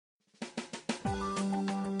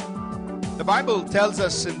The Bible tells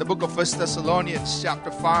us in the book of 1 Thessalonians chapter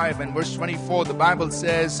 5 and verse 24, the Bible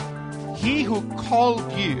says, He who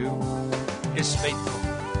called you is faithful.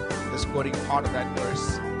 Just quoting part of that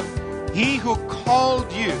verse. He who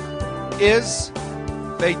called you is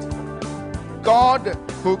faithful. God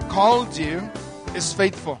who called you is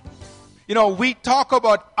faithful. You know, we talk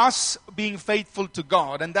about us being faithful to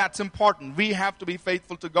God, and that's important. We have to be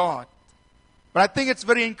faithful to God. But I think it's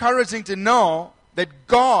very encouraging to know that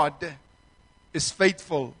God is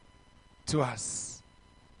faithful to us.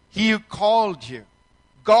 He who called you,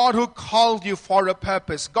 God who called you for a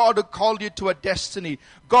purpose, God who called you to a destiny,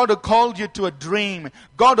 God who called you to a dream,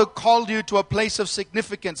 God who called you to a place of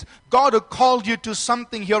significance, God who called you to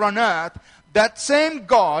something here on earth, that same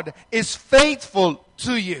God is faithful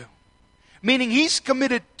to you. Meaning He's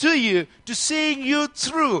committed to you, to seeing you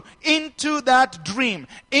through into that dream,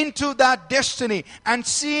 into that destiny, and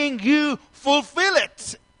seeing you fulfill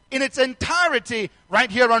it in its entirety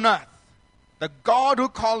right here on earth. The God who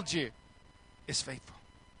called you is faithful.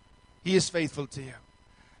 He is faithful to you.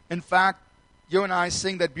 In fact, you and I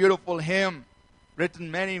sing that beautiful hymn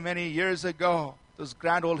written many, many years ago. Those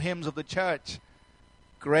grand old hymns of the church.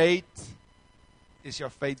 Great is your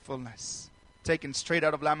faithfulness. Taken straight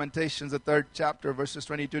out of Lamentations, the 3rd chapter, verses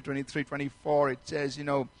 22, 23, 24. It says,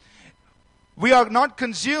 we are not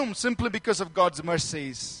consumed simply because of God's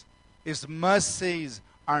mercies. His mercies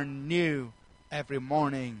are new every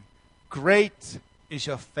morning. Great is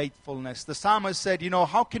your faithfulness. The psalmist said,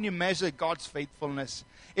 how can you measure God's faithfulness?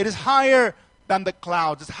 It is higher than the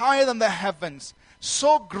clouds. It's higher than the heavens.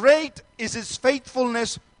 So great is His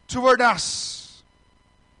faithfulness toward us.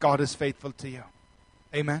 God is faithful to you.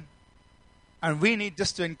 Amen. And we need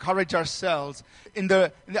just to encourage ourselves in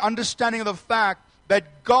the understanding of the fact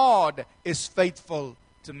that God is faithful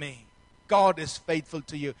to me. God is faithful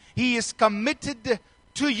to you. He is committed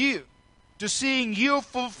to you, to seeing you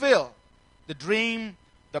fulfill the dream,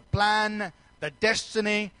 the plan, the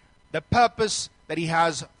destiny, the purpose that He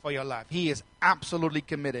has for your life. He is absolutely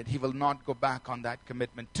committed. He will not go back on that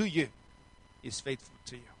commitment to you. He is faithful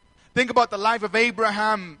to you. Think about the life of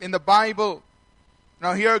Abraham in the Bible.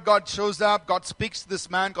 Now here God shows up. God speaks to this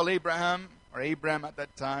man called Abraham, or Abram at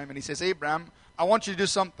that time. And He says, Abraham, I want you to do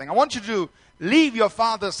something. I want you to leave your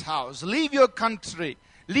father's house. Leave your country.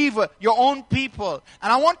 Leave your own people.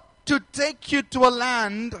 And I want to take you to a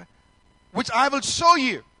land which I will show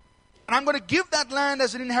you. And I'm going to give that land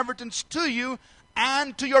as an inheritance to you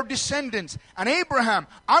and to your descendants. And Abraham,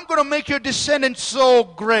 I'm going to make your descendants so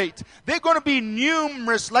great. They're going to be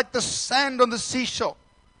numerous like the sand on the seashore.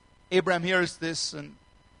 Abraham hears this and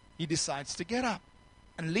he decides to get up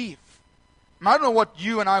and leave. I don't know what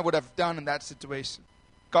you and I would have done in that situation.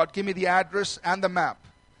 God, give me the address and the map,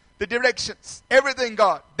 the directions, everything,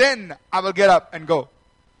 God. Then I will get up and go.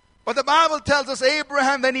 But the Bible tells us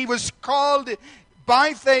Abraham, when he was called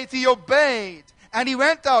by faith, he obeyed. And he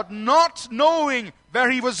went out not knowing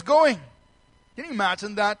where he was going. Can you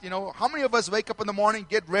imagine that? How many of us wake up in the morning,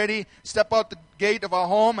 get ready, step out the gate of our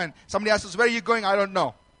home, and somebody asks us, where are you going? I don't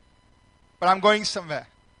know. But I'm going somewhere.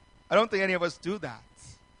 I don't think any of us do that.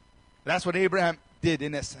 That's what Abraham did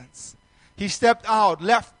in essence. He stepped out,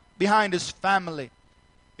 left behind his family,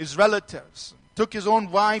 his relatives, took his own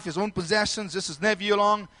wife, his own possessions, just his nephew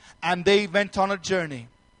along, and they went on a journey,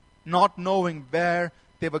 not knowing where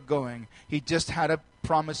they were going. He just had a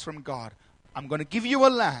promise from God. I'm going to give you a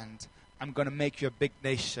land. I'm going to make you a big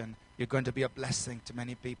nation. You're going to be a blessing to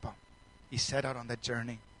many people. He set out on that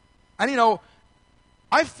journey. And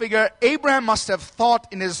I figure Abraham must have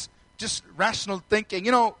thought in his just rational thinking,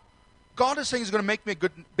 God is saying He's going to make me a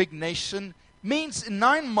good big nation. Means in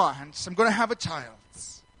 9 months, I'm going to have a child.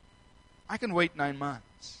 I can wait 9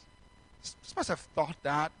 months. He must have thought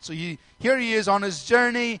that. So here he is on his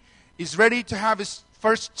journey. He's ready to have his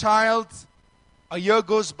first child. A year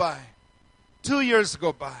goes by. 2 years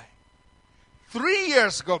go by. 3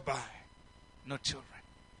 years go by. No children.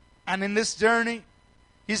 And in this journey,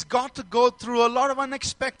 he's got to go through a lot of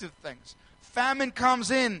unexpected things. Famine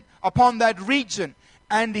comes in upon that region.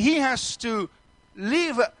 And he has to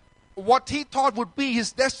leave what he thought would be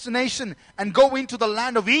his destination and go into the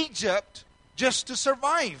land of Egypt just to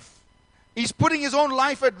survive. He's putting his own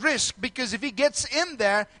life at risk because if he gets in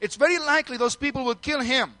there, it's very likely those people will kill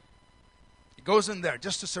him. He goes in there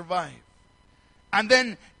just to survive. And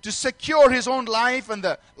then to secure his own life and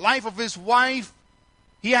the life of his wife,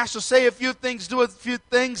 he has to say a few things, do a few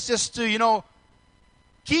things just to,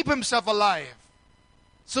 keep himself alive.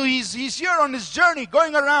 So he's here on his journey,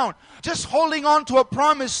 going around, just holding on to a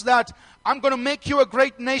promise that I'm going to make you a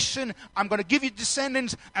great nation. I'm going to give you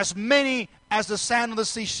descendants as many as the sand on the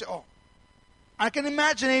seashore. I can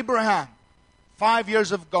imagine Abraham 5 years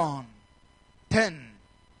have gone. 10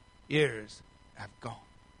 years have gone.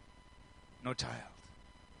 No child.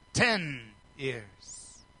 10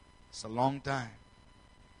 years. It's a long time.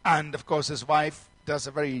 And of course his wife does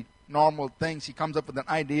a very normal thing. She comes up with an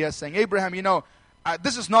idea saying, Abraham,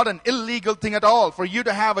 this is not an illegal thing at all for you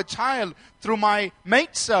to have a child through my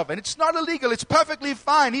maidservant. It's not illegal. It's perfectly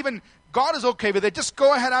fine. Even God is okay with it. Just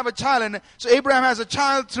go ahead and have a child. And so Abraham has a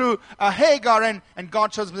child through Hagar, and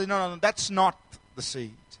God shows him, no, that's not the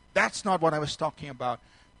seed. That's not what I was talking about.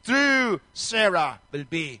 Through Sarah will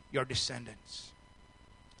be your descendants.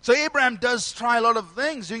 So Abraham does try a lot of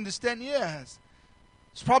things during this 10 years.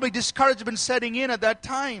 It's probably discouragement setting in at that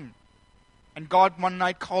time. And God one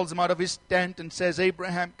night calls him out of his tent and says,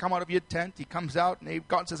 Abraham, come out of your tent. He comes out and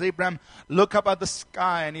God says, Abraham, look up at the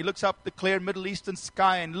sky. And he looks up the clear Middle Eastern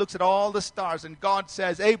sky and looks at all the stars. And God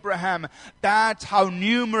says, Abraham, that's how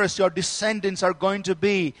numerous your descendants are going to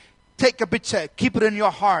be. Take a picture, keep it in your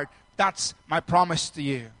heart. That's my promise to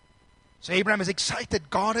you. So Abraham is excited.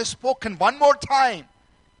 God has spoken one more time.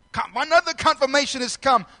 One other confirmation has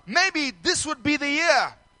come. Maybe this would be the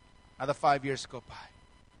year. Another 5 years go by.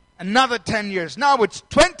 Another 10 years. Now it's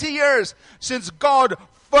 20 years since God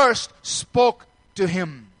first spoke to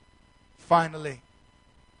him. Finally,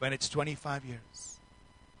 when it's 25 years,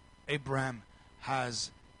 Abraham has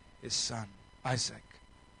his son, Isaac,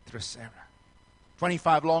 through Sarah.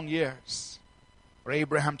 25 long years for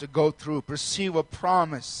Abraham to go through, pursue a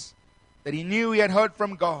promise that he knew he had heard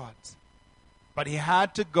from God. But he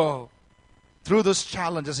had to go through those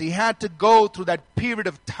challenges. He had to go through that period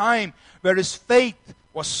of time where his faith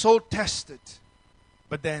was so tested.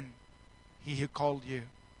 But then, he who called you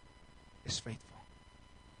is faithful.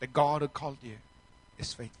 The God who called you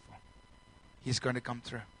is faithful. He's going to come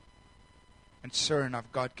through. And sure enough,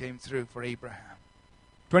 God came through for Abraham.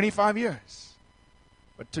 25 years.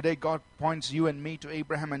 But today God points you and me to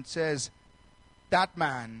Abraham and says, that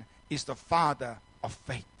man is the father of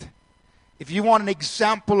faith. If you want an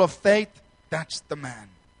example of faith, that's the man,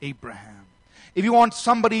 Abraham. If you want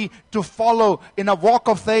somebody to follow in a walk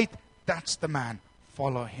of faith, that's the man.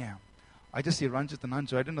 Follow him. I just see Ranjit and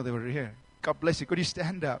Anju. I didn't know they were here. God bless you. Could you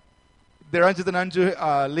stand up? Ranjit and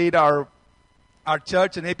Anju lead our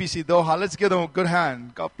church in APC Doha. Let's give them a good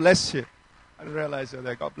hand. God bless you. I didn't realize you're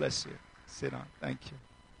there. God bless you. Sit down. Thank you.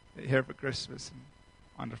 You're here for Christmas.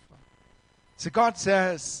 Wonderful. So God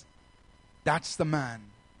says, that's the man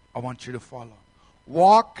I want you to follow.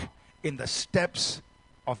 Walk in the steps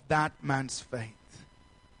of that man's faith.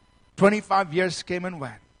 25 years came and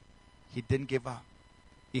went. He didn't give up.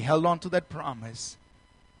 He held on to that promise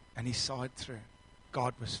and he saw it through.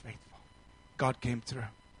 God was faithful. God came through.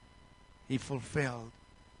 He fulfilled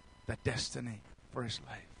that destiny for his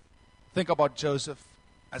life. Think about Joseph.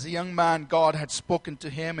 As a young man, God had spoken to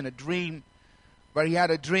him in a dream, where he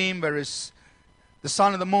had a dream where the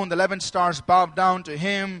sun and the moon, the 11 stars bowed down to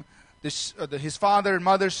him. His father and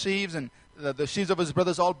mother sheaves and the sheaves of his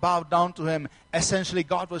brothers all bowed down to him. Essentially,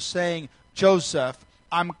 God was saying, Joseph,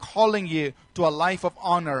 I'm calling you to a life of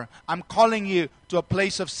honor. I'm calling you to a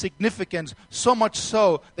place of significance. So much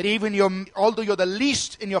so that even although you're the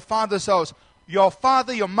least in your father's house, your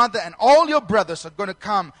father, your mother, and all your brothers are going to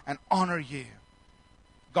come and honor you.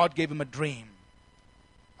 God gave him a dream,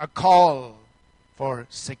 a call for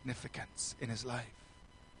significance in his life.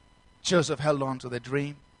 Joseph held on to the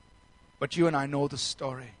dream. But you and I know the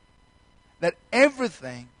story. That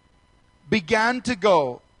everything began to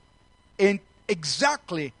go in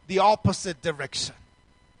exactly the opposite direction.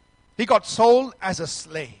 He got sold as a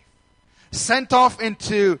slave. Sent off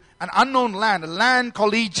into an unknown land, a land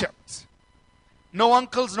called Egypt. No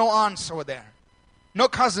uncles, no aunts over there. No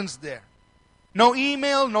cousins there. No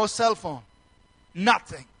email, no cell phone.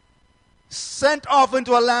 Nothing. Sent off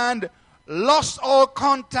into a land, lost all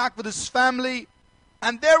contact with his family,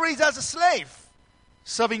 and there he is as a slave,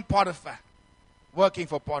 serving Potiphar, working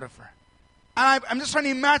for Potiphar. And I'm just trying to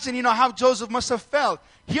imagine, how Joseph must have felt.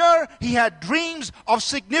 Here he had dreams of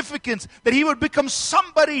significance, that he would become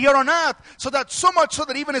somebody here on earth, so much so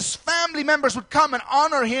that even his family members would come and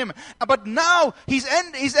honor him. But now he's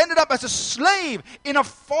ended up as a slave in a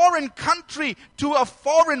foreign country to a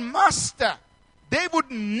foreign master. They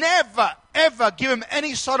would never, ever give him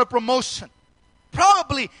any sort of promotion.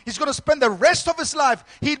 Probably he's going to spend the rest of his life,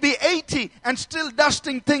 he'd be 80 and still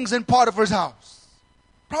dusting things in Potiphar's house.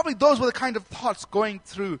 Probably those were the kind of thoughts going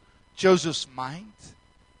through Joseph's mind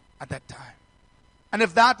at that time. And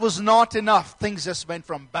if that was not enough, things just went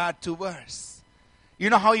from bad to worse. You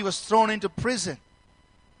know how he was thrown into prison.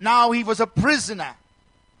 Now he was a prisoner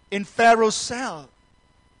in Pharaoh's cell.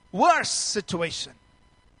 Worse situation.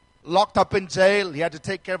 Locked up in jail, he had to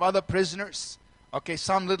take care of other prisoners. Okay,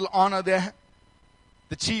 some little honor there.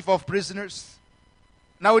 The chief of prisoners.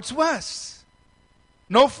 Now it's worse.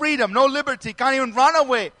 No freedom, no liberty. Can't even run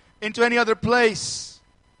away into any other place.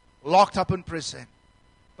 Locked up in prison.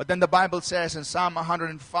 But then the Bible says in Psalm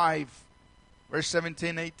 105, verse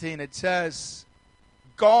 17, 18, it says,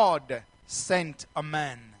 God sent a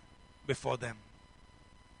man before them.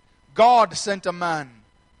 God sent a man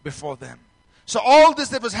before them. So all this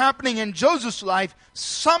that was happening in Joseph's life,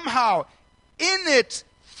 somehow, in it,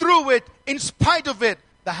 through it, in spite of it,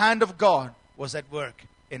 the hand of God was at work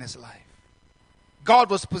in his life. God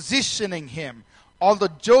was positioning him. Although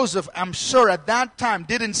Joseph, I'm sure at that time,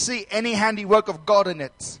 didn't see any handiwork of God in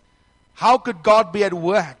it. How could God be at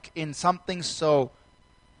work in something so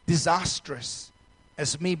disastrous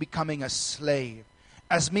as me becoming a slave,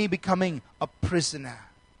 as me becoming a prisoner?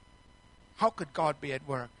 How could God be at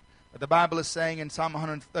work? But the Bible is saying in Psalm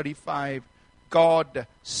 135, God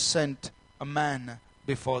sent a man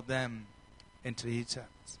before them into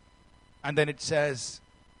Egypt. And then it says,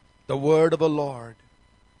 the word of the Lord.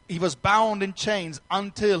 He was bound in chains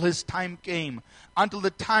until his time came. Until the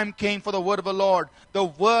time came for the word of the Lord. The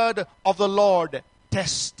word of the Lord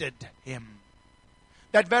tested him.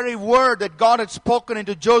 That very word that God had spoken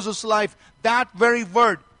into Joseph's life, that very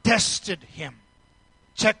word tested him.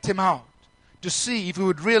 Checked him out to see if he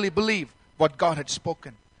would really believe what God had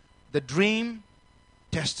spoken. The dream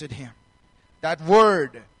tested him. That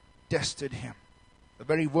word tested him. The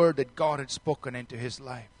very word that God had spoken into his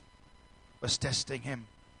life was testing him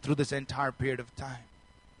through this entire period of time.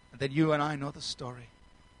 And then you and I know the story.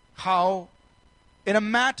 How in a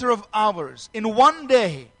matter of hours, in one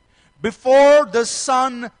day, before the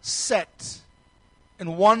sun set,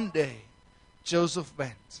 in one day, Joseph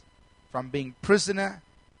went from being prisoner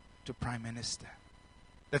to prime minister.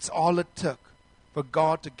 That's all it took for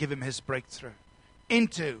God to give him his breakthrough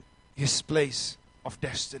into his place of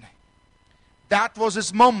destiny. That was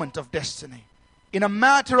his moment of destiny. In a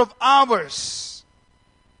matter of hours,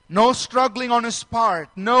 no struggling on his part,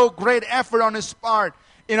 no great effort on his part.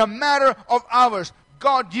 In a matter of hours,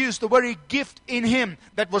 God used the very gift in him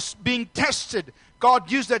that was being tested.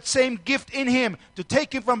 God used that same gift in him to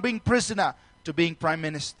take him from being prisoner to being prime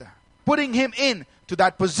minister. Putting him in to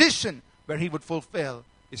that position where he would fulfill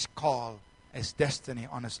his call, his destiny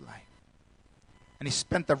on his life. And he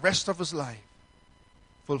spent the rest of his life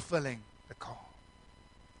fulfilling the call.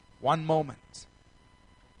 One moment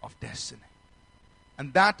of destiny.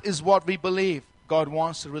 And that is what we believe God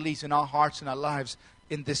wants to release in our hearts and our lives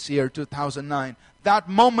in this year, 2009. That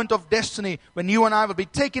moment of destiny when you and I will be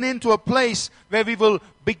taken into a place where we will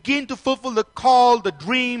begin to fulfill the call, the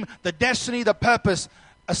dream, the destiny, the purpose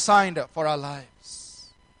assigned for our lives.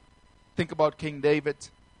 Think about King David.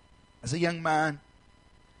 As a young man,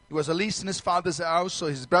 he was released in his father's house, so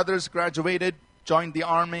his brothers graduated, joined the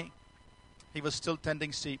army. He was still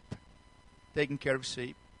tending sheep, taking care of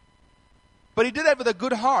sheep. But he did that with a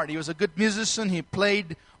good heart. He was a good musician. He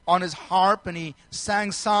played on his harp and he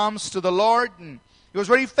sang psalms to the Lord. And he was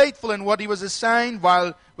very faithful in what he was assigned.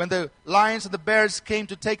 While when the lions and the bears came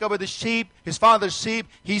to take over the sheep, his father's sheep,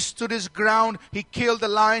 he stood his ground. He killed the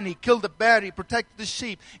lion. He killed the bear. He protected the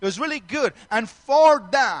sheep. It was really good. And for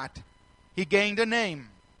that, he gained a name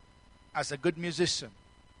as a good musician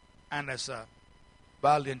and as a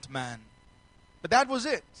valiant man. But that was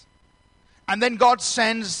it. And then God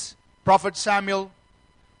sends Prophet Samuel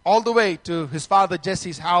all the way to his father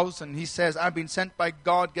Jesse's house, and he says, I've been sent by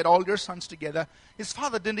God, get all your sons together. His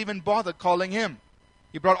father didn't even bother calling him.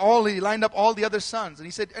 He lined up all the other sons, and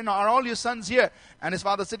he said, are all your sons here? And his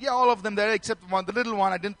father said, yeah, all of them there except one, the little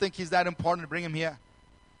one. I didn't think he's that important to bring him here.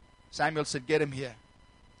 Samuel said, get him here.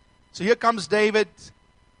 So here comes David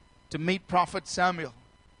to meet Prophet Samuel,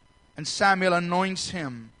 and Samuel anoints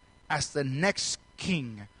him as the next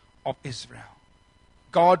king of Israel.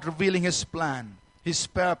 God revealing his plan, his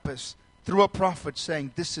purpose, through a prophet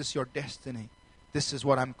saying, this is your destiny. This is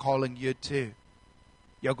what I'm calling you to.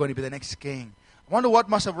 You're going to be the next king. I wonder what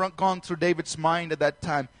must have gone through David's mind at that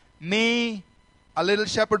time. Me, a little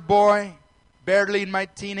shepherd boy, barely in my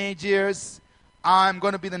teenage years, I'm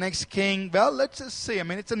going to be the next king. Well, let's just see. I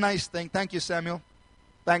mean, it's a nice thing. Thank you, Samuel.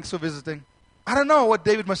 Thanks for visiting. I don't know what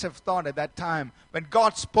David must have thought at that time when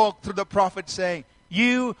God spoke through the prophet saying,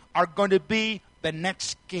 you are going to be the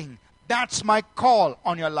next king. That's my call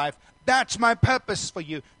on your life. That's my purpose for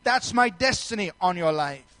you. That's my destiny on your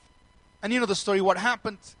life. And you know the story, what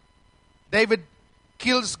happened? David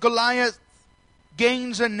kills Goliath,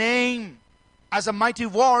 gains a name as a mighty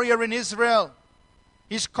warrior in Israel.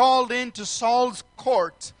 He's called into Saul's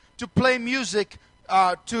court to play music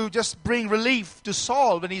to just bring relief to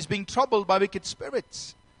Saul when he's being troubled by wicked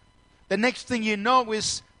spirits. The next thing you know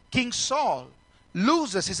is King Saul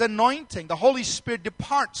loses his anointing. The Holy Spirit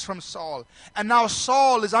departs from Saul. And now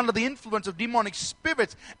Saul is under the influence of demonic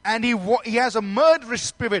spirits. And he has a murderous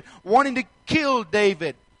spirit wanting to kill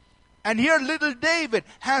David. And here little David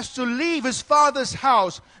has to leave his father's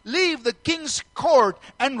house, leave the king's court,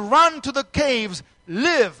 and run to the caves,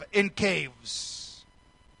 live in caves.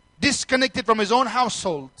 Disconnected from his own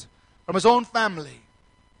household, from his own family.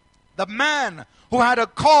 The man who had a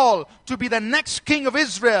call to be the next king of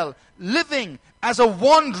Israel, living as a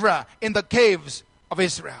wanderer in the caves of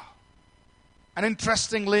Israel. And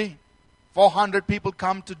interestingly, 400 people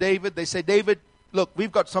come to David. They say, David, look,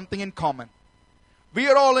 we've got something in common. We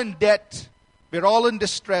are all in debt. We're all in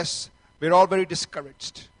distress. We're all very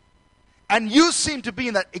discouraged. And you seem to be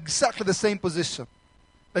in that exactly the same position.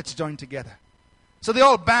 Let's join together. So they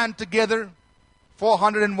all band together,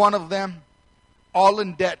 401 of them, all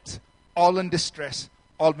in debt, all in distress,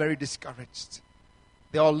 all very discouraged.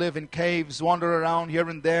 They all live in caves, wander around here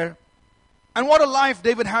and there. And what a life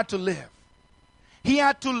David had to live. He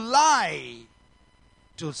had to lie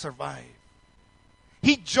to survive.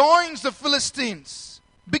 He joins the Philistines,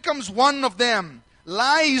 becomes one of them,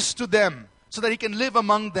 lies to them so that he can live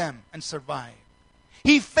among them and survive.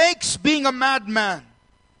 He fakes being a madman,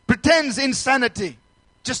 pretends insanity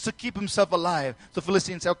just to keep himself alive. So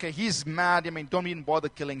Philistines say, okay, he's mad. Don't even bother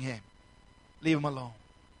killing him. Leave him alone.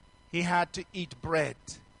 He had to eat bread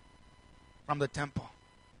from the temple.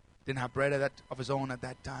 Didn't have bread of his own at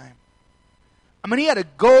that time. He had to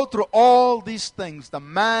go through all these things. The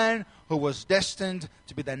man who was destined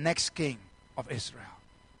to be the next king of Israel.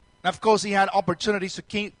 And of course, he had opportunities to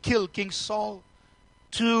kill King Saul.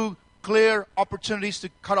 2 clear opportunities to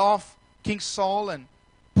cut off King Saul and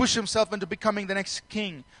push himself into becoming the next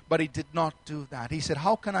king. But he did not do that. He said,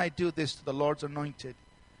 how can I do this to the Lord's anointed?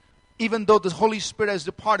 Even though the Holy Spirit has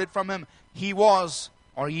departed from him, he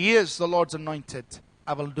is the Lord's anointed.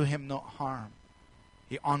 I will do him no harm.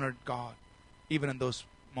 He honored God, even in those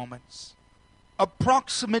moments.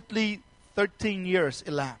 Approximately 13 years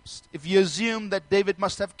elapsed. If you assume that David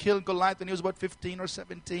must have killed Goliath when he was about 15 or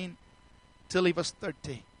 17, till he was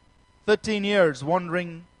 30. 13 years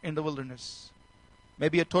wandering in the wilderness.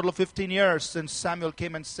 Maybe a total of 15 years since Samuel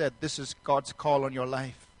came and said, this is God's call on your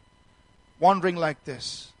life. Wandering like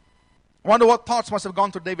this. I wonder what thoughts must have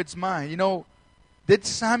gone through David's mind. Did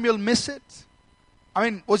Samuel miss it?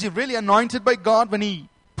 Was he really anointed by God when he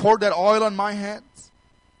poured that oil on my head?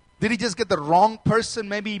 Did he just get the wrong person?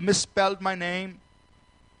 Maybe he misspelled my name.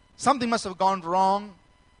 Something must have gone wrong.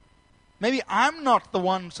 Maybe I'm not the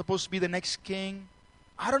one supposed to be the next king.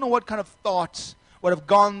 I don't know what kind of thoughts would have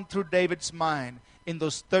gone through David's mind in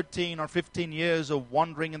those 13 or 15 years of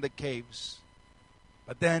wandering in the caves.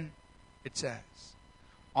 But then it says,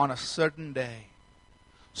 on a certain day,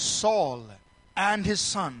 Saul and his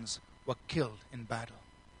sons were killed in battle.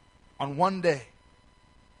 On one day,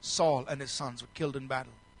 Saul and his sons were killed in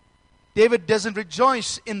battle. David doesn't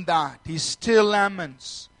rejoice in that. He still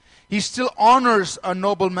laments. He still honors a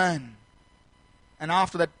noble man. And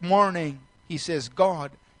after that morning, he says,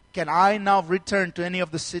 God, can I now return to any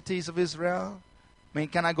of the cities of Israel?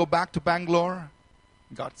 Can I go back to Bangalore?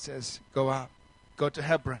 God says, go out. Go to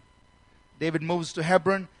Hebron. David moves to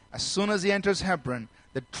Hebron. As soon as he enters Hebron,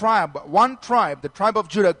 the tribe of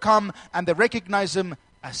Judah, come and they recognize him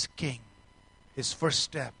as king. His first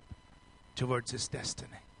step towards his destiny.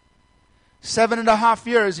 7.5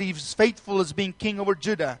 years he's faithful as being king over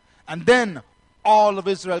Judah. And then all of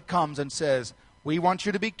Israel comes and says, we want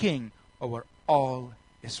you to be king over all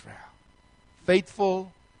Israel.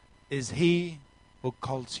 Faithful is he who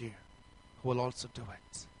calls you, who will also do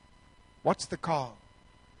it. What's the call?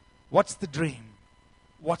 What's the dream?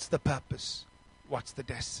 What's the purpose? What's the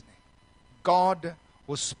destiny? God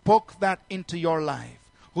who spoke that into your life,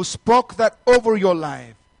 who spoke that over your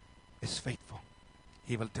life, is faithful.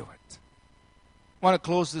 He will do it. I want to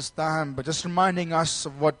close this time by just reminding us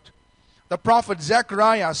of what the prophet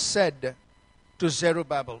Zechariah said to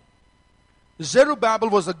Zerubbabel. Zerubbabel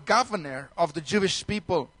was a governor of the Jewish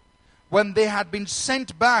people when they had been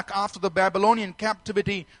sent back after the Babylonian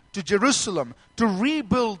captivity to Jerusalem to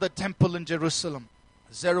rebuild the temple in Jerusalem.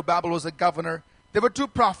 Zerubbabel was a governor. There were 2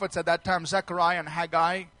 prophets at that time, Zechariah and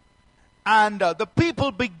Haggai. And the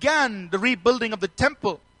people began the rebuilding of the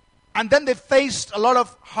temple. And then they faced a lot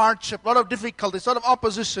of hardship, a lot of difficulties, a lot of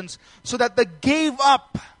oppositions, so that they gave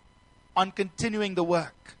up on continuing the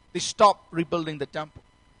work. They stopped rebuilding the temple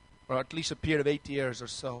for at least a period of 8 years or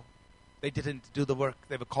so. They didn't do the work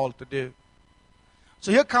they were called to do.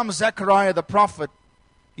 So here comes Zechariah the prophet.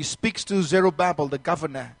 He speaks to Zerubbabel, the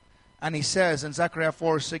governor, and he says in Zechariah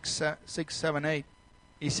 4, 6, 7, 8,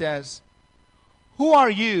 He says, who are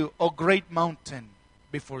you, O great mountain,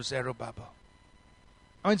 before Zerubbabel?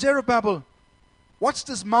 I mean, Zerubbabel, what's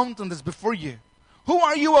this mountain that's before you? Who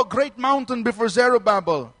are you, O great mountain, before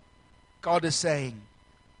Zerubbabel? God is saying,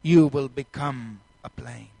 you will become a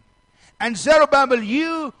plain. And Zerubbabel,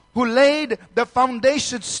 you who laid the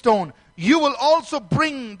foundation stone, you will also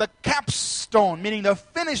bring the capstone, meaning the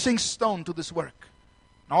finishing stone to this work.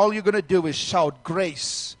 And all you're going to do is shout,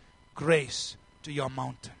 grace, grace to your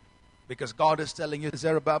mountain. Because God is telling you,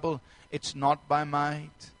 Zerubbabel, it's not by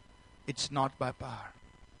might, it's not by power,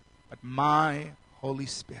 but my Holy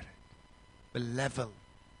Spirit will level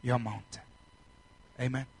your mountain.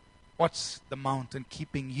 Amen. What's the mountain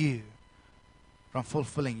keeping you from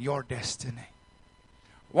fulfilling your destiny?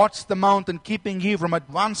 What's the mountain keeping you from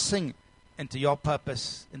advancing into your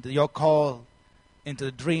purpose, into your call, into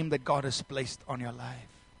the dream that God has placed on your life?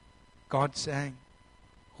 God saying,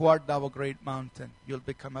 who art thou, a great mountain? You'll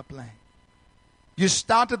become a plain. You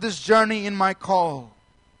started this journey in my call.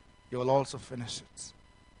 You will also finish it.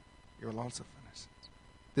 You will also finish it.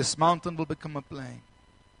 This mountain will become a plain.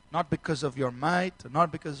 Not because of your might, or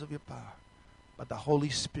not because of your power, but the Holy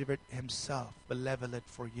Spirit Himself will level it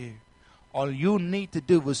for you. All you need to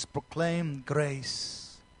do is proclaim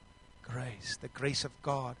grace. Grace. The grace of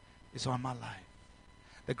God is on my life.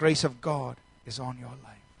 The grace of God is on your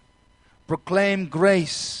life. Proclaim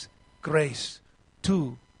grace, grace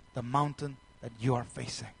to the mountain that you are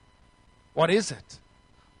facing. What is it?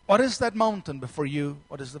 What is that mountain before you?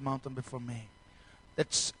 What is the mountain before me?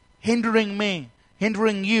 That's hindering me,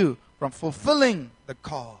 hindering you from fulfilling the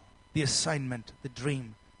call, the assignment, the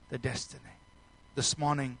dream, the destiny. This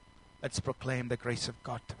morning, let's proclaim the grace of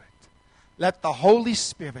God to it. Let the Holy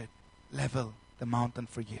Spirit level the mountain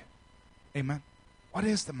for you. Amen. What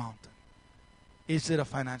is the mountain? Is it a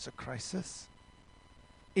financial crisis?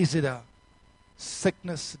 Is it a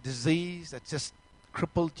sickness, disease that just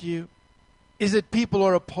crippled you? Is it people who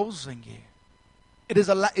are opposing you?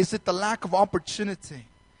 Is it the lack of opportunity?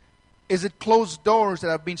 Is it closed doors that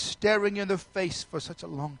have been staring you in the face for such a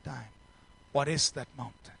long time? What is that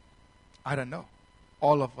mountain? I don't know.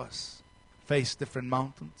 All of us face different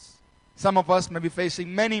mountains. Some of us may be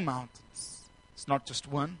facing many mountains. It's not just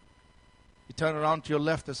one. You turn around to your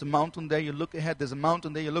left, there's a mountain there. You look ahead, there's a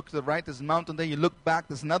mountain there. You look to the right, there's a mountain there. You look back,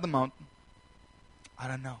 there's another mountain. I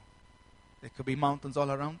don't know. There could be mountains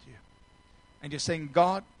all around you. And you're saying,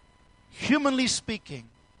 God, humanly speaking,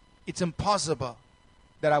 it's impossible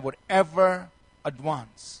that I would ever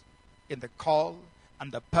advance in the call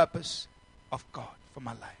and the purpose of God for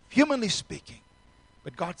my life. Humanly speaking.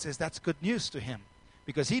 But God says that's good news to Him.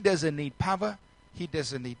 Because He doesn't need power. He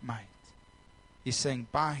doesn't need might. He's saying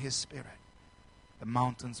by His Spirit, the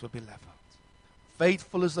mountains will be leveled.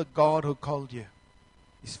 Faithful is the God who called you.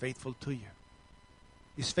 He's faithful to you.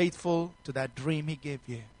 He's faithful to that dream He gave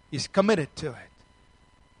you. He's committed to it,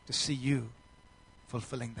 to see you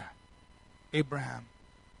fulfilling that. Abraham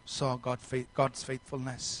saw God's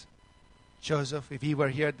faithfulness. Joseph, if he were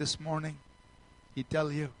here this morning, he'd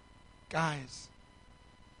tell you, guys,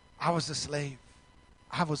 I was a slave.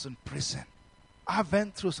 I was in prison. I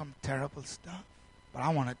went through some terrible stuff. But I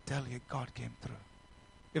want to tell you, God came through.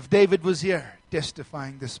 If David was here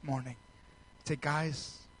testifying this morning, he'd say,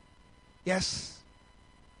 guys, yes,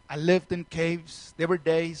 I lived in caves. There were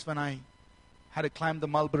days when I had to climb the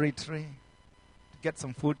mulberry tree to get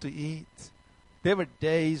some food to eat. There were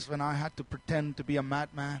days when I had to pretend to be a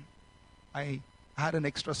madman. I had an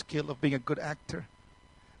extra skill of being a good actor.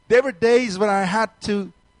 There were days when I had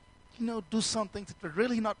to, do something that were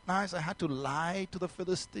really not nice. I had to lie to the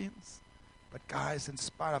Philistines. But guys, in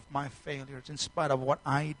spite of my failures, in spite of what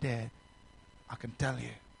I did, I can tell you,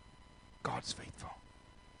 God's faithful.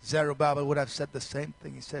 Zerubbabel would have said the same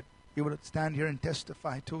thing. He said, he would stand here and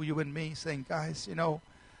testify to you and me, saying, guys,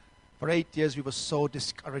 for 8 years we were so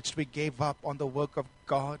discouraged. We gave up on the work of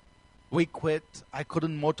God. We quit. I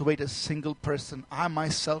couldn't motivate a single person. I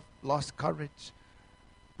myself lost courage.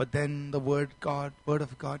 But then the word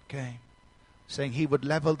of God came, saying He would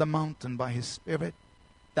level the mountain by His Spirit.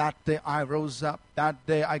 That day I rose up. That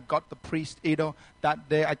day I got the priest Edo. That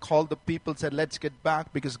day I called the people, said, let's get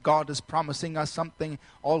back because God is promising us something.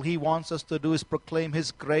 All He wants us to do is proclaim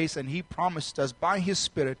His grace, and He promised us by His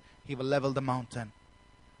Spirit He will level the mountain.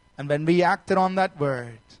 And when we acted on that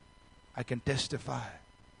word, I can testify,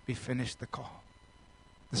 we finished the call.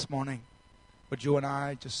 This morning, would you and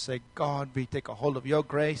I just say, God, we take a hold of your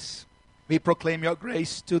grace. We proclaim your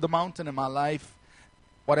grace to the mountain in my life.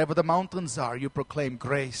 Whatever the mountains are, you proclaim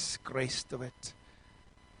grace, grace to it.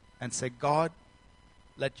 And say, God,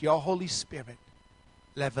 let your Holy Spirit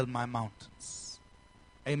level my mountains.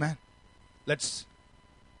 Amen. Let's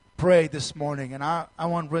pray this morning, and I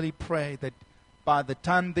want to really pray that by the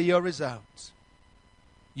time the year is out,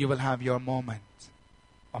 you will have your moment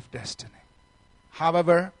of destiny.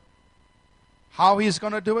 However, how He's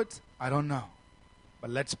going to do it, I don't know.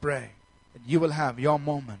 But let's pray that you will have your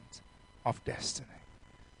moment of destiny.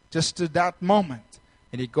 Just to that moment,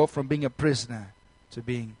 and you go from being a prisoner to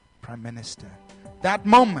being prime minister. That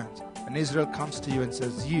moment when Israel comes to you and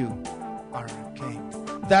says, you are our king.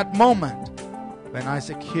 That moment when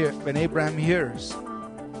when Abraham hears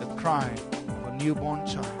the cry of a newborn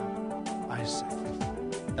child, Isaac.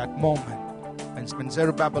 That moment when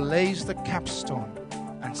Zerubbabel lays the capstone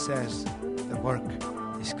and says, the work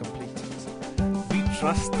is completed. We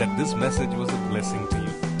trust that this message was a blessing to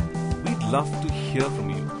you. We'd love to hear from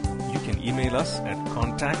you. You can email us at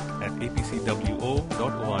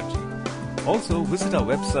contact@apcwo.org. Also, visit our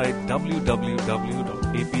website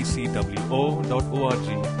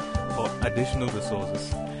www.apcwo.org for additional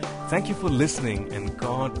resources. Thank you for listening, and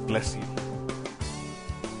God bless you.